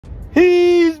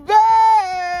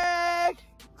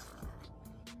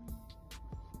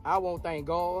I won't thank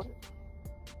God.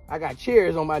 I got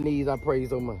chairs on my knees. I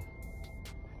praise Him.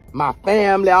 My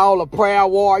family, all the prayer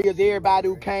warriors, everybody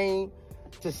who came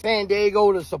to San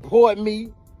Diego to support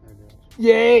me.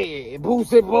 Yeah,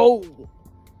 Boosie Boo.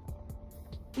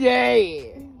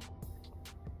 Yeah.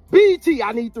 BT,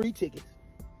 I need 3 tickets.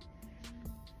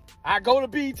 I go to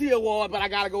BT Award, but I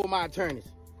gotta go with my attorneys.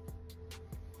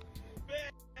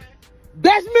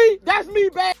 That's me. That's me,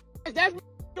 bad. That's me.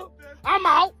 I'm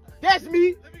out. That's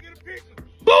me. Let me get a picture.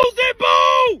 Boosie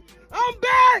Boo! I'm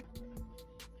back.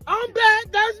 I'm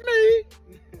back. That's me.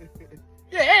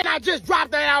 Yeah, and I just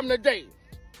dropped the album today.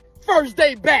 First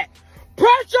day back.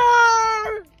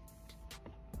 Pressure!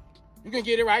 You can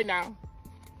get it right now.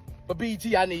 But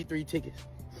BT, I need 3 tickets.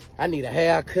 I need a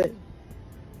haircut.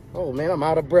 Oh, man, I'm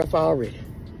out of breath already.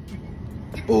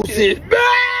 Boosie's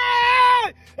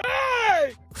back!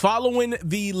 Hey! Following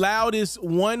the loudest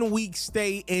 1-week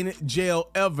stay in jail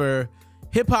ever,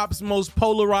 hip-hop's most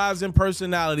polarizing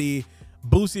personality,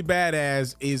 Boosie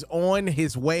Badass, is on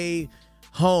his way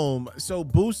home. So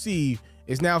Boosie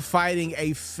is now fighting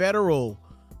a federal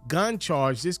gun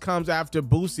charge. This comes after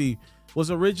Boosie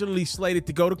was originally slated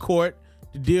to go to court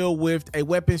to deal with a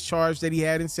weapons charge that he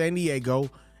had in San Diego.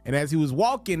 And as he was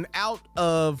walking out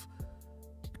of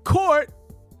court,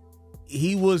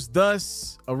 he was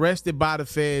thus arrested by the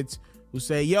feds, who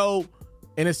say, yo,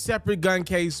 in a separate gun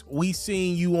case, we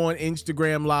seen you on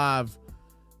Instagram Live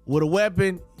with a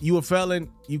weapon. You a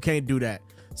felon. You can't do that.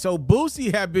 So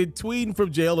Boosie had been tweeting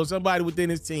from jail, or somebody within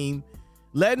his team,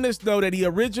 letting us know that he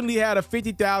originally had a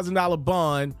 $50,000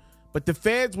 bond, but the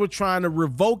feds were trying to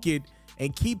revoke it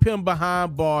and keep him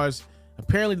behind bars.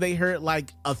 Apparently they heard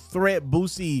like a threat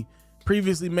Boosie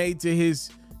previously made to his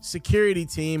security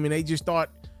team, and they just thought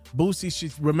Boosie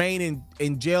should remain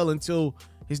in jail until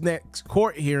his next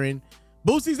court hearing.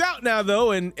 Boosie's out now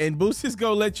though, and Boosie's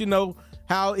gonna let you know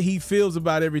how he feels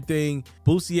about everything.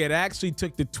 Boosie had actually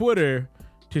took to Twitter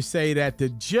to say that the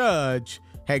judge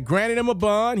had granted him a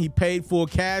bond. He paid full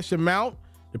cash amount.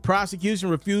 The prosecution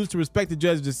refused to respect the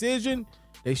judge's decision.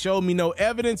 They showed me no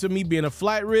evidence of me being a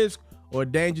flight risk or a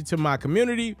danger to my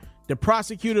community. The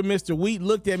prosecutor, Mr. Wheat,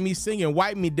 looked at me singing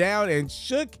 "Wipe Me Down" and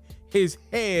shook his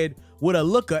head with a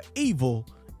look of evil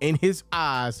in his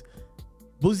eyes.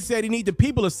 Boosie said he need the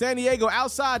people of San Diego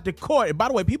outside the court. And by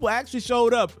the way, people actually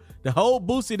showed up to hold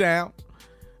Boosie down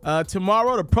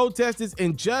tomorrow to protest this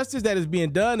injustice that is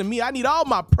being done to me. I need all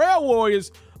my prayer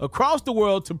warriors across the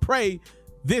world to pray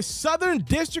this Southern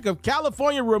District of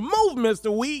California remove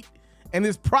Mr. Wheat and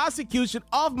this prosecution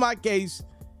of my case.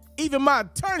 Even my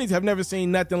attorneys have never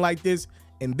seen nothing like this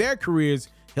in their careers.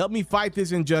 Help me fight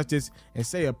this injustice and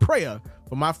say a prayer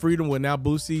for my freedom. Well, now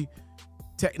Boosie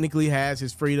technically has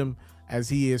his freedom as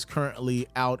he is currently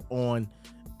out on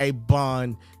a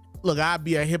bond. Look, I'd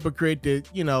be a hypocrite to,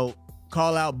 you know,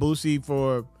 call out Boosie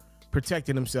for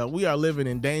protecting himself. We are living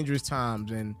in dangerous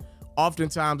times, and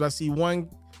oftentimes I see one,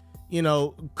 you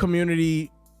know,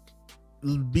 community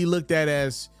be looked at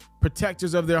as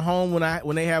protectors of their home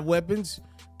when they have weapons,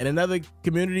 and another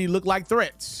community look like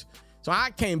threats. So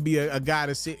I can't be a guy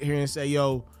to sit here and say,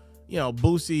 yo, you know,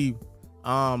 Boosie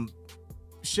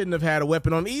shouldn't have had a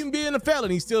weapon on. Even being a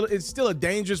felon, it's still a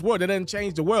dangerous world. That doesn't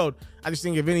change the world. I just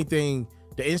think if anything,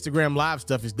 the Instagram Live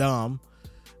stuff is dumb.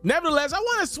 Nevertheless, I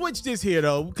want to switch this here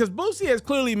though, because Boosie has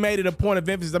clearly made it a point of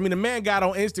emphasis. I mean, the man got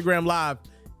on Instagram Live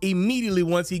immediately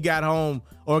once he got home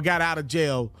or got out of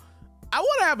jail. I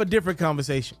want to have a different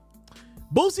conversation.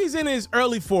 Boosie's in his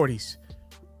early 40s.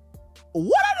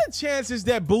 What are the chances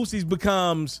that Boosie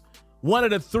becomes one of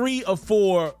the 3 or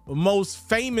 4 most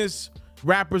famous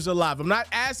rappers alive? I'm not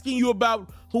asking you about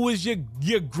who is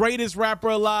your greatest rapper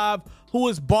alive, who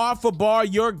is bar for bar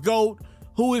your GOAT,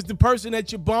 who is the person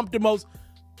that you bumped the most.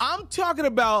 I'm talking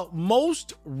about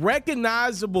most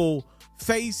recognizable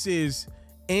faces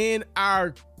in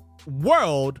our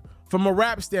world from a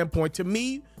rap standpoint. To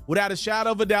me, without a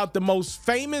shadow of a doubt, the most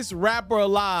famous rapper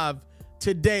alive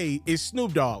today is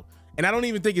Snoop Dogg. And I don't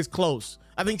even think it's close.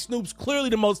 I think Snoop's clearly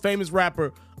the most famous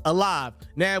rapper alive.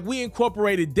 Now, if we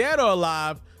incorporated dead or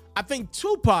alive, I think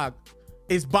Tupac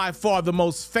is by far the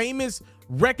most famous,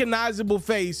 recognizable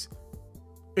face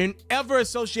ever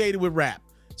associated with rap.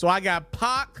 So I got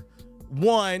Pac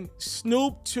 1,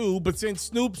 Snoop 2, but since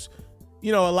Snoop's,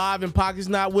 you know, alive and Pac is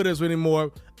not with us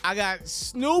anymore, I got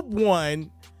Snoop 1.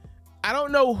 I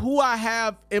don't know who I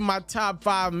have in my top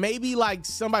 5. Maybe like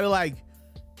somebody like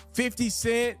 50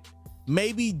 Cent,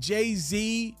 maybe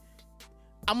Jay-Z.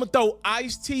 I'm gonna throw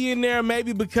Ice-T in there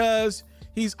maybe because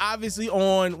he's obviously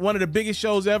on one of the biggest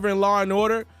shows ever in Law and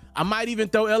Order. I might even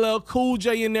throw LL Cool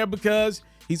J in there because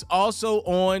he's also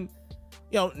on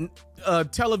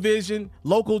television,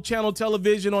 local channel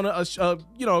television on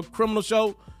a criminal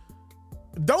show.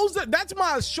 That's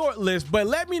my short list, but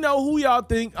let me know who y'all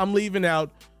think I'm leaving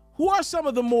out. Who are some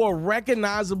of the more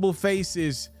recognizable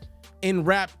faces in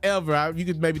rap ever? You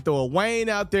could maybe throw a Wayne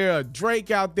out there, a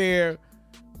Drake out there.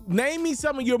 Name me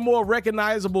some of your more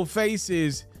recognizable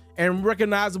faces and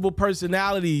recognizable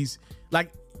personalities.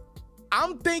 Like,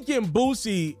 I'm thinking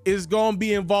Boosie is going to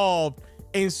be involved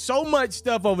in so much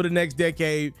stuff over the next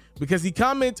decade because he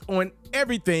comments on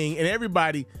everything and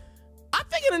everybody. I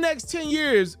think in the next 10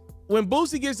 years, when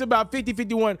Boosie gets to about 50,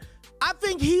 51, I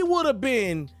think he would have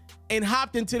been and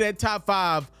hopped into that top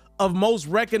 5 of most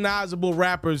recognizable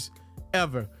rappers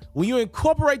ever. When you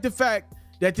incorporate the fact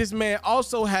that this man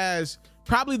also has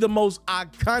probably the most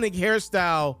iconic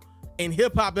hairstyle in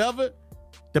hip hop ever,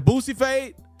 the Boosie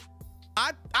fade,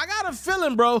 I got a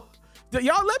feeling, bro.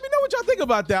 Y'all let me know what y'all think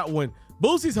about that one.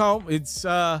 Boosie's home. It's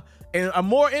in a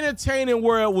more entertaining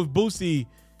world with Boosie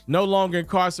no longer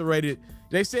incarcerated.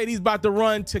 They said he's about to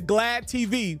run to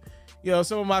GLADTV.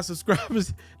 Some of my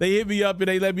subscribers, they hit me up and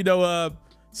they let me know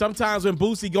sometimes when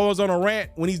Boosie goes on a rant,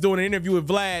 when he's doing an interview with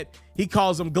Vlad, he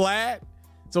calls him Glad.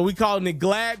 So we calling it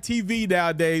GLADTV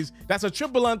nowadays. That's a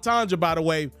triple entendre, by the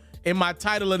way, in my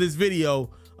title of this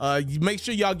video. Make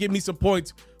sure y'all give me some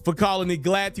points for calling it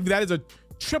GLADTV. That is a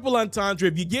triple entendre.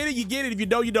 If you get it, you get it. If you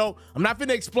don't, you don't. I'm not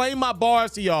finna explain my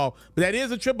bars to y'all, but that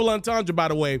is a triple entendre, by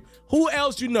the way. Who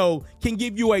else can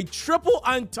give you a triple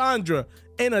entendre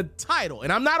in a title?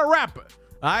 And I'm not a rapper.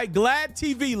 All right,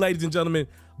 GLADTV, ladies and gentlemen.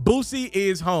 Boosie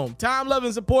is home. Time, love,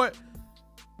 and support.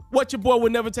 What your boy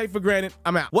would never take for granted.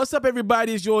 I'm out. What's up,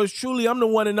 everybody? It's yours truly. I'm the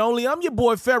one and only. I'm your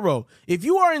boy, FERRO. If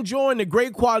you are enjoying the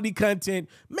great quality content,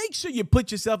 make sure you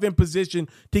put yourself in position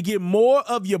to get more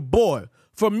of your boy.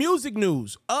 For music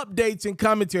news, updates, and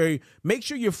commentary, make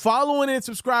sure you're following and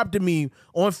subscribe to me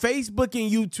on Facebook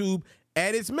and YouTube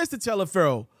at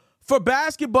itsmrtaliaferro. For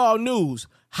basketball news,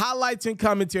 highlights, and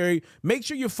commentary, make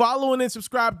sure you're following and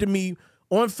subscribe to me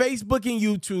on Facebook and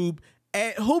YouTube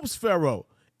at FERRO.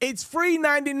 It's free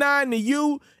 99 to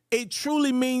you. It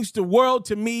truly means the world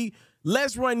to me.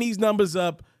 Let's run these numbers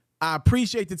up. I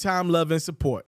appreciate the time, love, and support.